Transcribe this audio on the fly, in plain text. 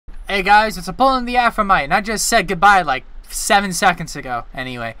Hey guys, it's Napoleon the Afromite, and I just said goodbye like 7 seconds ago.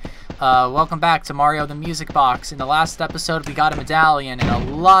 Anyway, welcome back to Mario the Music Box. In the last episode, we got a medallion, and a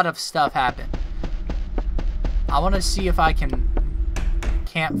lot of stuff happened. I want to see if I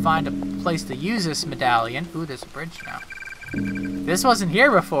can't find a place to use this medallion. Ooh, there's a bridge now. This wasn't here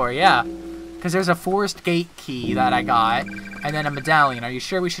before, yeah. Because there's a forest gate key that I got, and then a medallion. Are you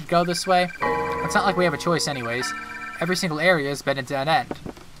sure we should go this way? It's not like we have a choice anyways. Every single area has been a dead end.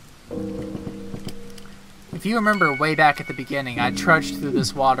 If you remember way back at the beginning, I trudged through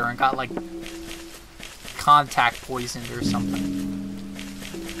this water and got, like, contact poisoned or something.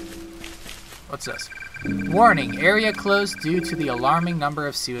 What's this? Warning, area closed due to the alarming number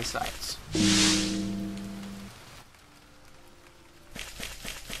of suicides.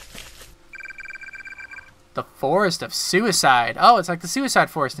 The Forest of Suicide. Oh, it's like the Suicide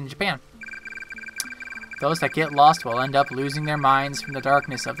Forest in Japan. Those that get lost will end up losing their minds from the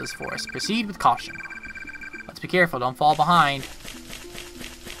darkness of this forest. Proceed with caution. Let's be careful, don't fall behind.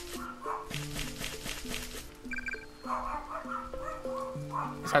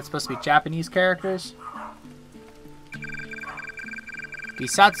 Is that supposed to be Japanese characters?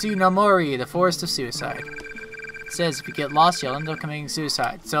 Bisatsu no Mori, the Forest of Suicide. It says if you get lost, you'll end up committing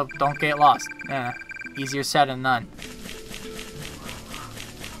suicide. So don't get lost. Easier said than done.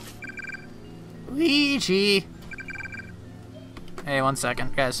 Luigi! Hey, 1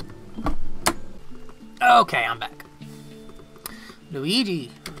 second, guys. Okay, I'm back.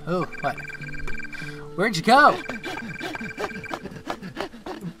 Luigi! Oh, what? Where'd you go?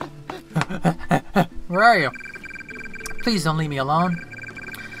 Where are you? Please don't leave me alone.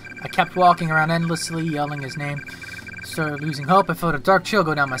 I kept walking around endlessly, yelling his name. Started losing hope. I felt a dark chill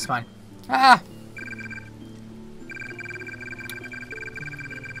go down my spine. Ah!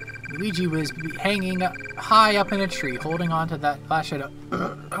 Luigi was hanging high up in a tree, holding on to that flashlight.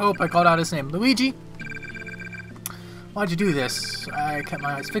 I hope I called out his name. Luigi? Why'd you do this? I kept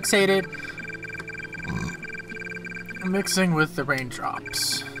my eyes fixated, mixing with the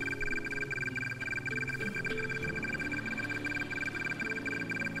raindrops.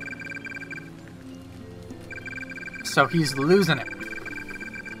 So he's losing it.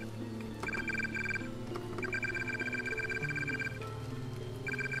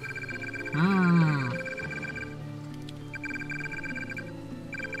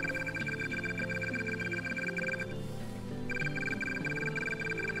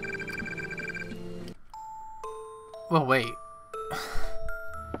 Well, wait.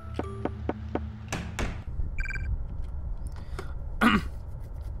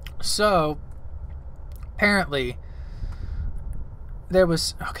 So, apparently, there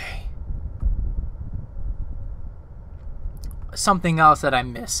was, okay, something else that I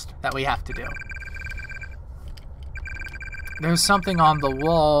missed that we have to do. There's something on the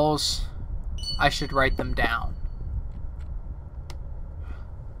walls. I should write them down.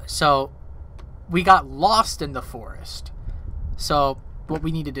 So, we got lost in the forest. So, what we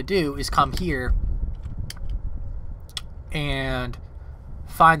needed to do is come here and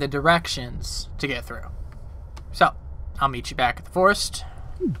find the directions to get through. So, I'll meet you back at the forest.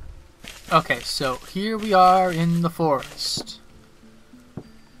 Okay, so here we are in the forest.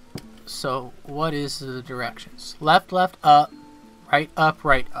 So, what is the directions? Left, left, up, right, up,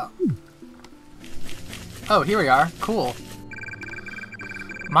 right, up. Oh, here we are. Cool.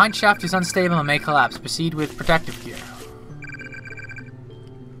 Mine shaft is unstable and may collapse. Proceed with protective gear.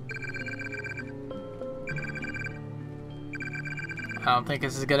 I don't think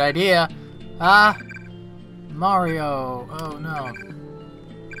this is a good idea. Ah! Mario! Oh no.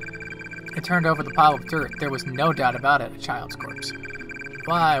 It turned over the pile of dirt. There was no doubt about it. A child's corpse.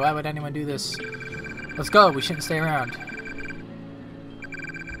 Why? Why would anyone do this? Let's go. We shouldn't stay around.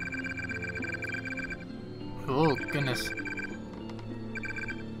 Oh, goodness.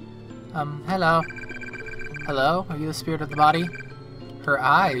 Hello. Hello? Are you the spirit of the body? Her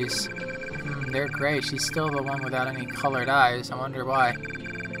eyes. They're gray. She's still the one without any colored eyes. I wonder why.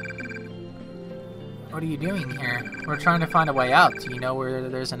 What are you doing here? We're trying to find a way out. Do you know where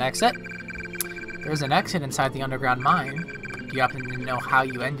there's an exit? There's an exit inside the underground mine. Do you happen to know how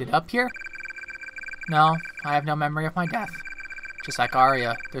you ended up here? No, I have no memory of my death. Just like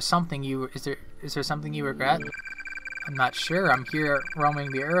Arya. Is there something you regret? I'm not sure. I'm here roaming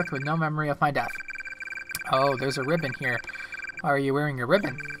the earth with no memory of my death. Oh, there's a ribbon here. Why are you wearing a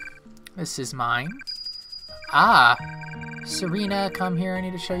ribbon? This is mine. Ah! Serena, come here. I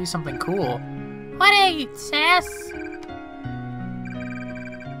need to show you something cool. What are you, sis?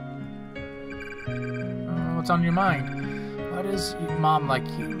 What's on your mind? Why does Mom like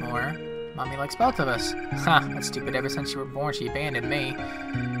you more? Mommy likes both of us. Ha, that's stupid. Ever since you were born, she abandoned me.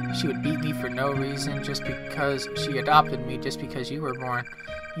 She would beat me for no reason, just because she adopted me, just because you were born.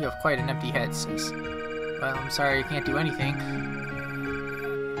 You have quite an empty head, sis. Well, I'm sorry I can't do anything.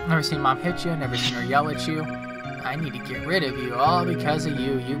 Never seen Mom hit you, never seen her yell at you. I need to get rid of you, all because of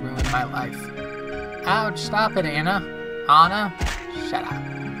you. You ruined my life. Ouch, stop it, Anna. Anna, shut up.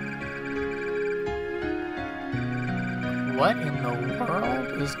 What in the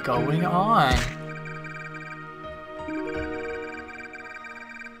world is going on?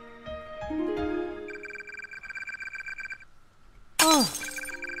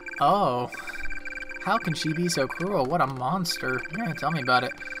 Oh, how can she be so cruel? What a monster. Yeah, tell me about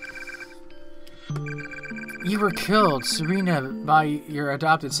it. You were killed, Serena, by your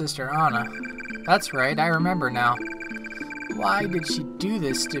adopted sister, Anna. That's right, I remember now. Why did she do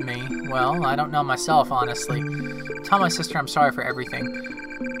this to me? Well, I don't know myself, honestly. Tell my sister I'm sorry for everything.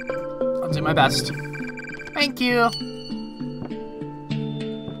 I'll do my best. Thank you.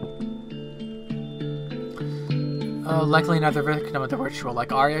 Oh, likely another victim of the ritual.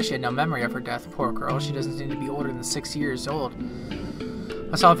 Like Arya, she had no memory of her death. Poor girl, she doesn't seem to be older than 6 years old.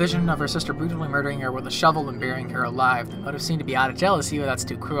 I saw a vision of her sister brutally murdering her with a shovel and burying her alive. The motive seemed to be out of jealousy, but that's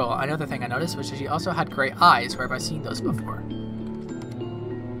too cruel. Another thing I noticed was that she also had gray eyes. Where have I seen those before?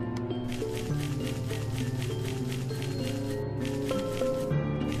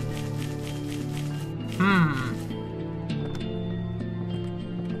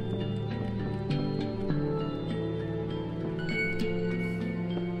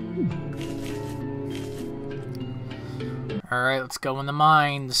 Alright, let's go in the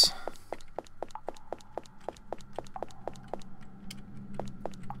mines.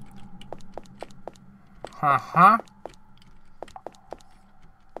 Uh-huh.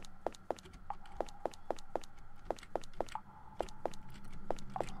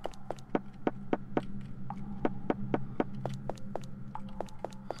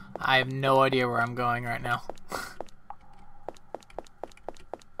 I have no idea where I'm going right now.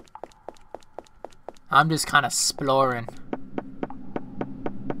 I'm just kind of exploring.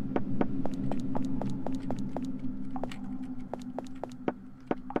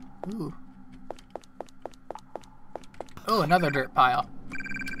 Ooh. Oh, another dirt pile.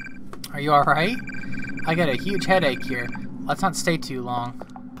 Are you alright? I got a huge headache here. Let's not stay too long.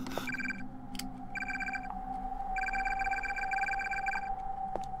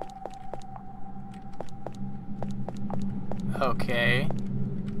 Okay.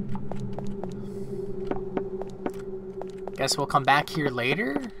 Guess we'll come back here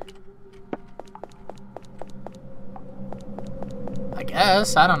later? I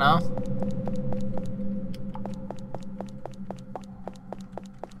guess, I don't know.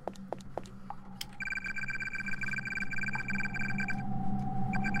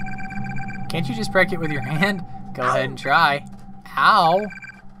 Can't you just break it with your hand? Go ahead and try. Ow!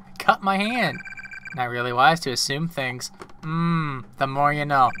 Cut my hand. Not really wise to assume things. The more you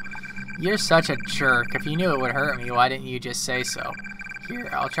know. You're such a jerk. If you knew it would hurt me, why didn't you just say so? Here,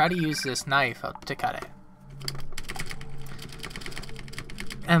 I'll try to use this knife to cut it.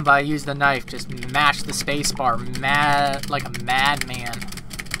 And by use the knife, just mash the spacebar like a madman.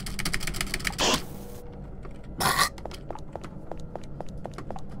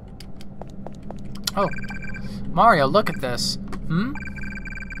 Oh, Mario, look at this.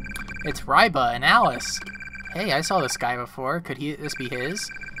 It's Ryba and Alice. Hey, I saw this guy before. Could this be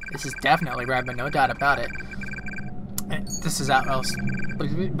his? This is definitely Ryba, no doubt about it. This is Atlas.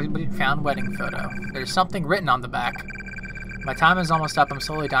 Found wedding photo. There's something written on the back. My time is almost up. I'm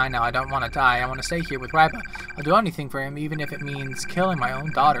slowly dying now. I don't want to die. I want to stay here with Ryba. I'll do anything for him, even if it means killing my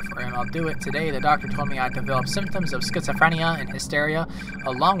own daughter for him. I'll do it today. The doctor told me I'd develop symptoms of schizophrenia and hysteria,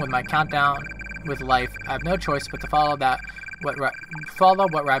 along with my countdown with life. I have no choice but to follow what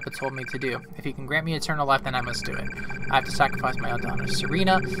Ryba told me to do. If he can grant me eternal life, then I must do it. I have to sacrifice my own daughter.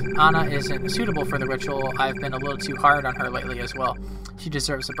 Serena, Anna isn't suitable for the ritual. I've been a little too hard on her lately as well. She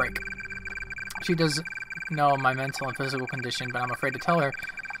deserves a break. She doesn't know my mental and physical condition, but I'm afraid to tell her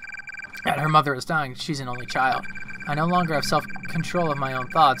that her mother is dying. She's an only child. I no longer have self-control of my own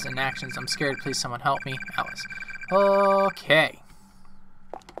thoughts and actions. I'm scared. Please, someone help me. Alice. Okay.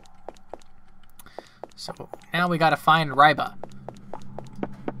 So, now we gotta find Ryba.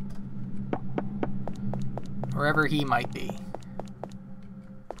 Wherever he might be.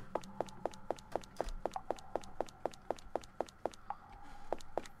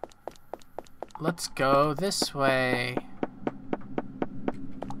 Let's go this way.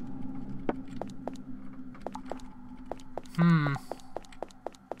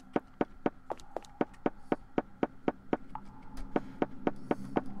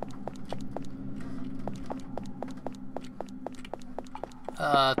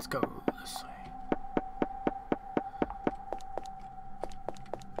 Let's go this way.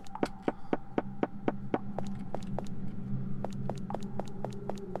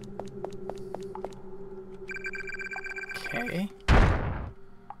 Okay.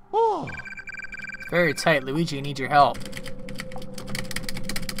 Oh, it's very tight, Luigi. I need your help.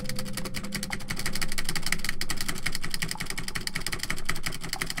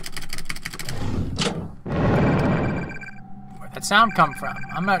 Where'd that sound come from?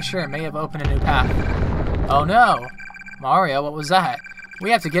 I'm not sure. It may have opened a new path. Oh no! Mario, what was that? We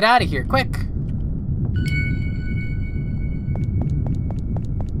have to get out of here, quick!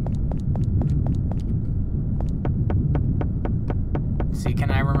 See, can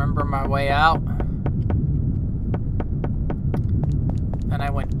I remember my way out? Then I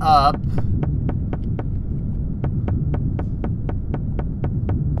went up.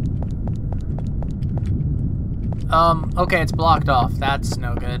 Okay, it's blocked off. That's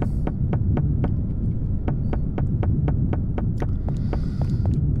no good.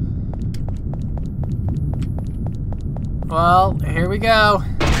 Well, here we go.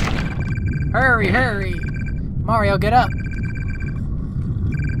 Hurry, hurry! Mario, get up!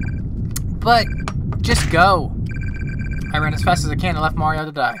 But, just go. I ran as fast as I can and left Mario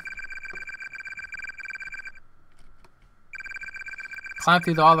to die. Climbed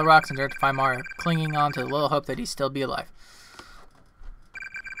through all the rocks and dirt to find Mario, clinging on to the little hope that he'd still be alive.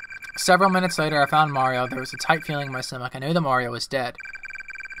 Several minutes later, I found Mario. There was a tight feeling in my stomach. I knew that Mario was dead.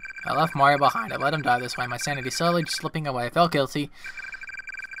 I left Mario behind. I let him die this way, my sanity slowly slipping away. I felt guilty.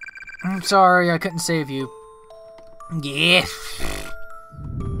 I'm sorry, I couldn't save you. Yeah.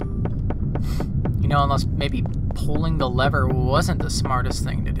 You know, unless maybe pulling the lever wasn't the smartest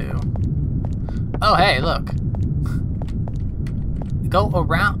thing to do. Oh, hey, look. Go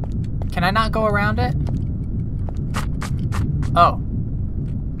around. Can I not go around it? Oh.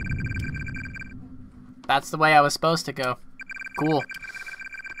 That's the way I was supposed to go. Cool.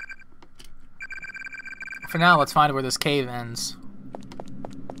 For now, let's find where this cave ends.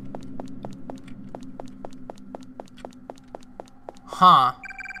 Huh.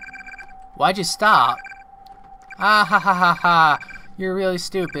 Why'd you stop? Ah ha ha ha ha. You're really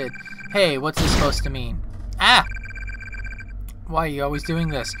stupid. Hey, what's this supposed to mean? Ah! Why are you always doing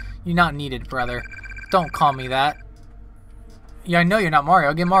this? You're not needed, brother. Don't call me that. Yeah, I know you're not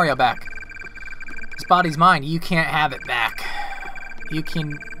Mario. Get Mario back. This body's mine. You can't have it back. You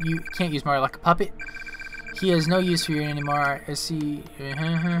can't use Mario like a puppet. He has no use for you anymore. I see.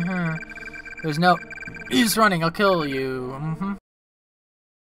 There's no use running. I'll kill you.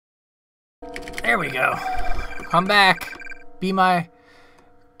 There we go. Come back.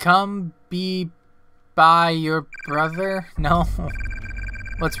 Come be by your brother? No.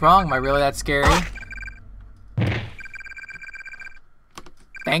 What's wrong? Am I really that scary?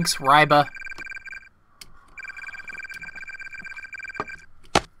 Thanks, Ryba.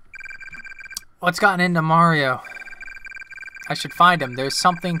 What's gotten into Mario? I should find him. There's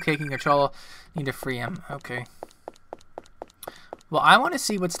something taking control. Need to free him. Okay. Well, I want to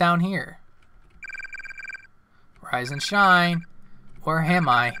see what's down here. Rise and shine. Where am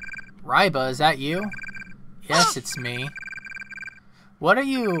I? Ryba, is that you? Yes, it's me. What are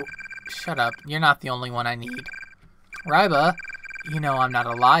you... Shut up. You're not the only one I need. Ryba, you know I'm not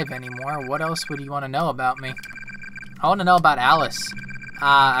alive anymore. What else would you want to know about me? I want to know about Alice.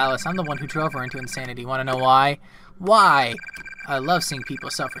 Alice, I'm the one who drove her into insanity. Want to know why? Why? I love seeing people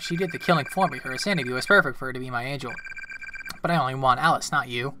suffer. She did the killing for me. Her insanity was perfect for her to be my angel. But I only want Alice, not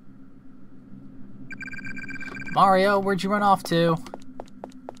you. Mario, where'd you run off to?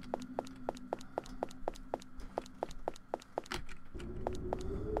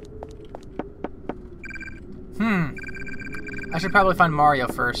 I should probably find Mario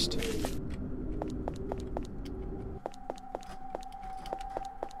first.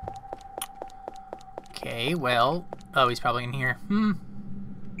 Okay, well... Oh, he's probably in here.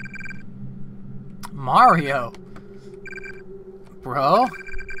 Mario! Bro?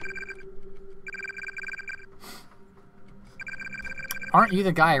 Aren't you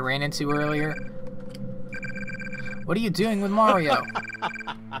the guy I ran into earlier? What are you doing with Mario?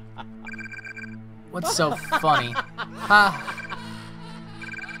 What's so funny? Ha!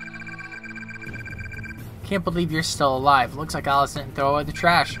 Can't believe you're still alive. Looks like Alice didn't throw away the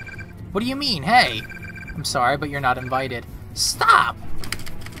trash. What do you mean? Hey! I'm sorry, but you're not invited. Stop!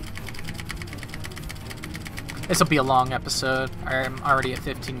 This'll be a long episode. I'm already at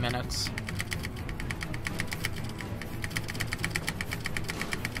 15 minutes.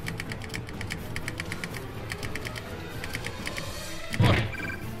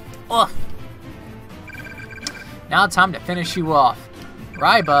 Now it's time to finish you off.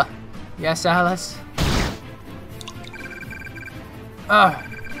 Ryba? Yes, Alice? Ugh.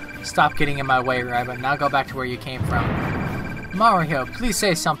 Stop getting in my way, Ryba. Now go back to where you came from. Mario, please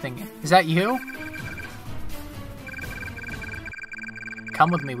say something. Is that you?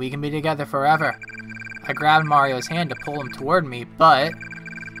 Come with me. We can be together forever. I grabbed Mario's hand to pull him toward me, but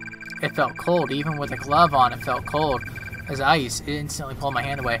it felt cold. Even with a glove on, it felt cold as ice. It instantly pulled my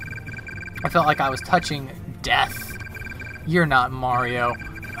hand away. I felt like I was touching death. You're not Mario.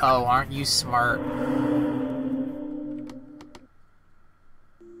 Oh, aren't you smart?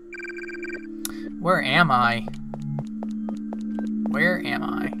 Where am I? Where am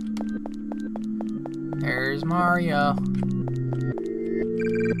I? There's Mario.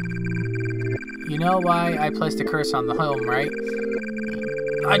 You know why I placed a curse on the home, right?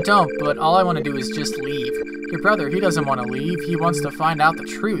 I don't, but all I want to do is just leave. Your brother, he doesn't want to leave. He wants to find out the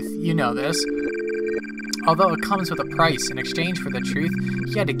truth. You know this. Although it comes with a price. In exchange for the truth,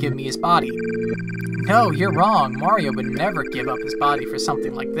 he had to give me his body. No, you're wrong. Mario would never give up his body for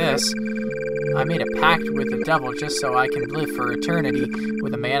something like this. I made a pact with the devil just so I can live for eternity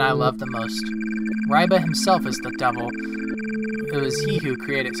with the man I love the most. Ryba himself is the devil. It was he who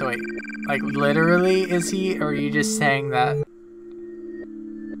created. So wait, like literally is he, or are you just saying that?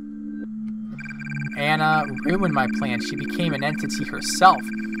 Anna ruined my plan. She became an entity herself,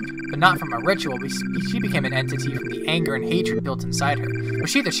 but not from a ritual. She became an entity from the anger and hatred built inside her. Was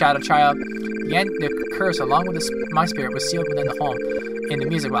she the shadow child? The curse, along with my spirit, was sealed within the home, in the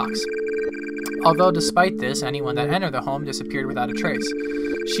music box. Although despite this, anyone that entered the home disappeared without a trace.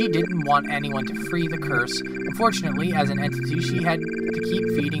 She didn't want anyone to free the curse. Unfortunately, as an entity, she had to keep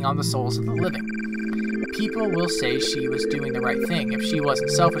feeding on the souls of the living. People will say she was doing the right thing if she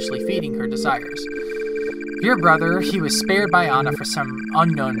wasn't selfishly feeding her desires. Your brother, he was spared by Anna for some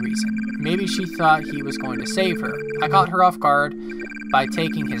unknown reason. Maybe she thought he was going to save her. I caught her off guard by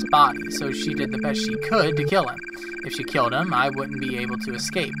taking his body, so she did the best she could to kill him. If she killed him, I wouldn't be able to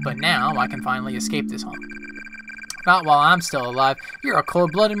escape, but now I can finally escape this home. Not while I'm still alive. You're a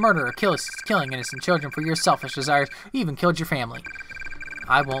cold-blooded murderer, killing innocent children for your selfish desires. You even killed your family.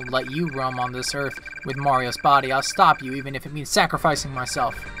 I won't let you roam on this earth with Mario's body. I'll stop you, even if it means sacrificing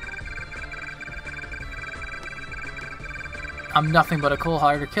myself. I'm nothing but a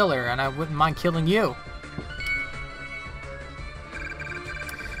cold-hearted killer, and I wouldn't mind killing you.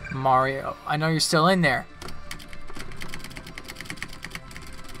 Mario, I know you're still in there.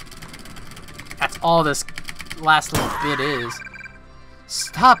 That's all this last little bit is.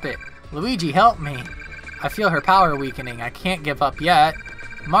 Stop it! Luigi, help me! I feel her power weakening. I can't give up yet.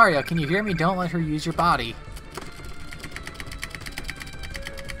 Mario, can you hear me? Don't let her use your body.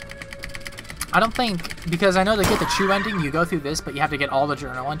 I don't think, because I know to get the true ending, you go through this, but you have to get all the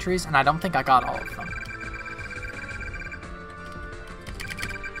journal entries, and I don't think I got all of them.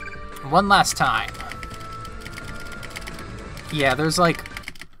 One last time. Yeah, there's like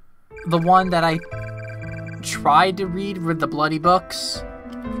the one that I tried to read with the bloody books.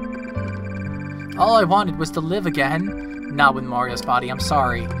 All I wanted was to live again. Not with Mario's body, I'm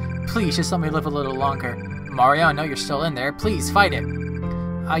sorry. Please, just let me live a little longer. Mario, I know you're still in there. Please, fight it.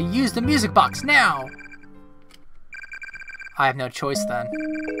 I use the music box now! I have no choice then.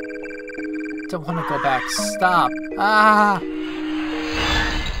 Don't want to go back. Stop. Ah!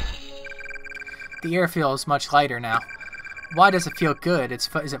 The air feels much lighter now. Why does it feel good? Is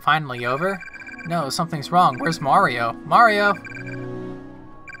it finally over? No, something's wrong. Where's Mario? Mario!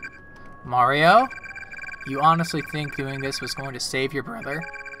 Mario? You honestly think doing this was going to save your brother?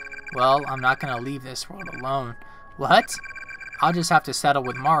 Well, I'm not going to leave this world alone. What? I'll just have to settle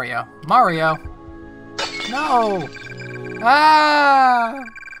with Mario. Mario! No! Ah!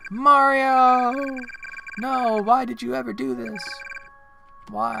 Mario! No, why did you ever do this?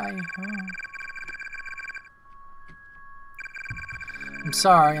 Why? I'm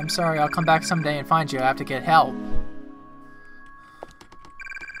sorry. I'll come back someday and find you. I have to get help.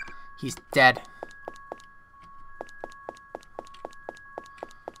 He's dead.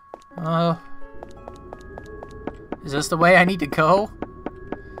 Is this the way I need to go?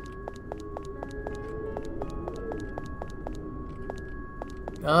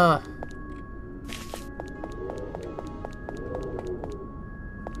 Ugh.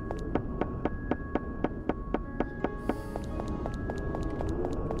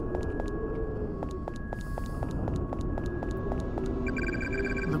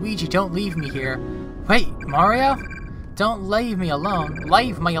 Luigi, don't leave me here. Wait, Mario? Don't leave me alone.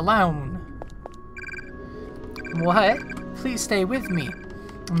 Leave me alone. What? Please stay with me.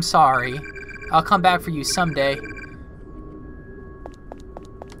 I'm sorry. I'll come back for you someday.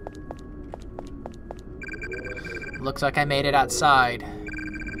 Looks like I made it outside.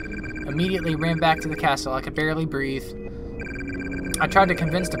 Immediately ran back to the castle. I could barely breathe. I tried to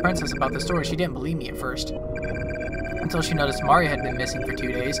convince the princess about the story. She didn't believe me at first. Until she noticed Mario had been missing for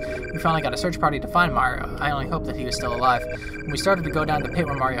 2 days. We finally got a search party to find Mario. I only hoped that he was still alive. When we started to go down the pit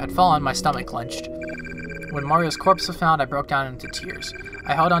where Mario had fallen, my stomach clenched. When Mario's corpse was found, I broke down into tears.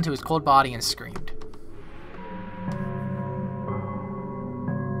 I held onto his cold body and screamed.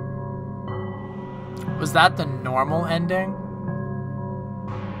 Was that the normal ending?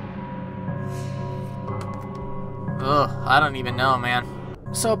 Ugh, I don't even know, man.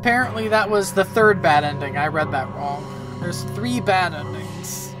 So apparently that was the third bad ending. I read that wrong. There's 3 bad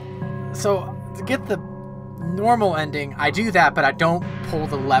endings. So to get the normal ending, I do that, but I don't pull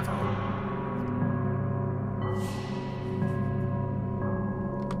the lever.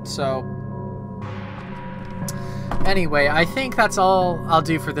 So anyway, I think that's all I'll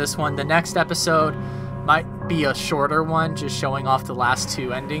do for this one. The next episode might be a shorter one, just showing off the last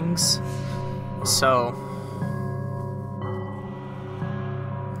 2 endings. So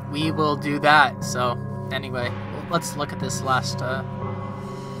we will do that. So anyway, let's look at this last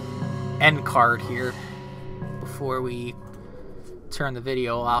end card here before we turn the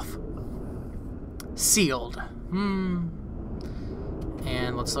video off. Sealed.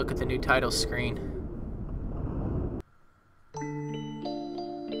 And let's look at the new title screen.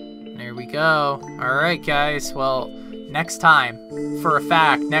 There we go. Alright guys, well, next time, for a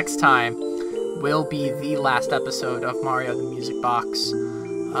fact, next time will be the last episode of Mario the Music Box.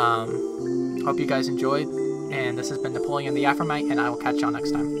 Hope you guys enjoyed, and this has been Napoleon the Afromite, and I will catch y'all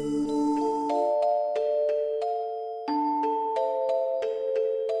next time.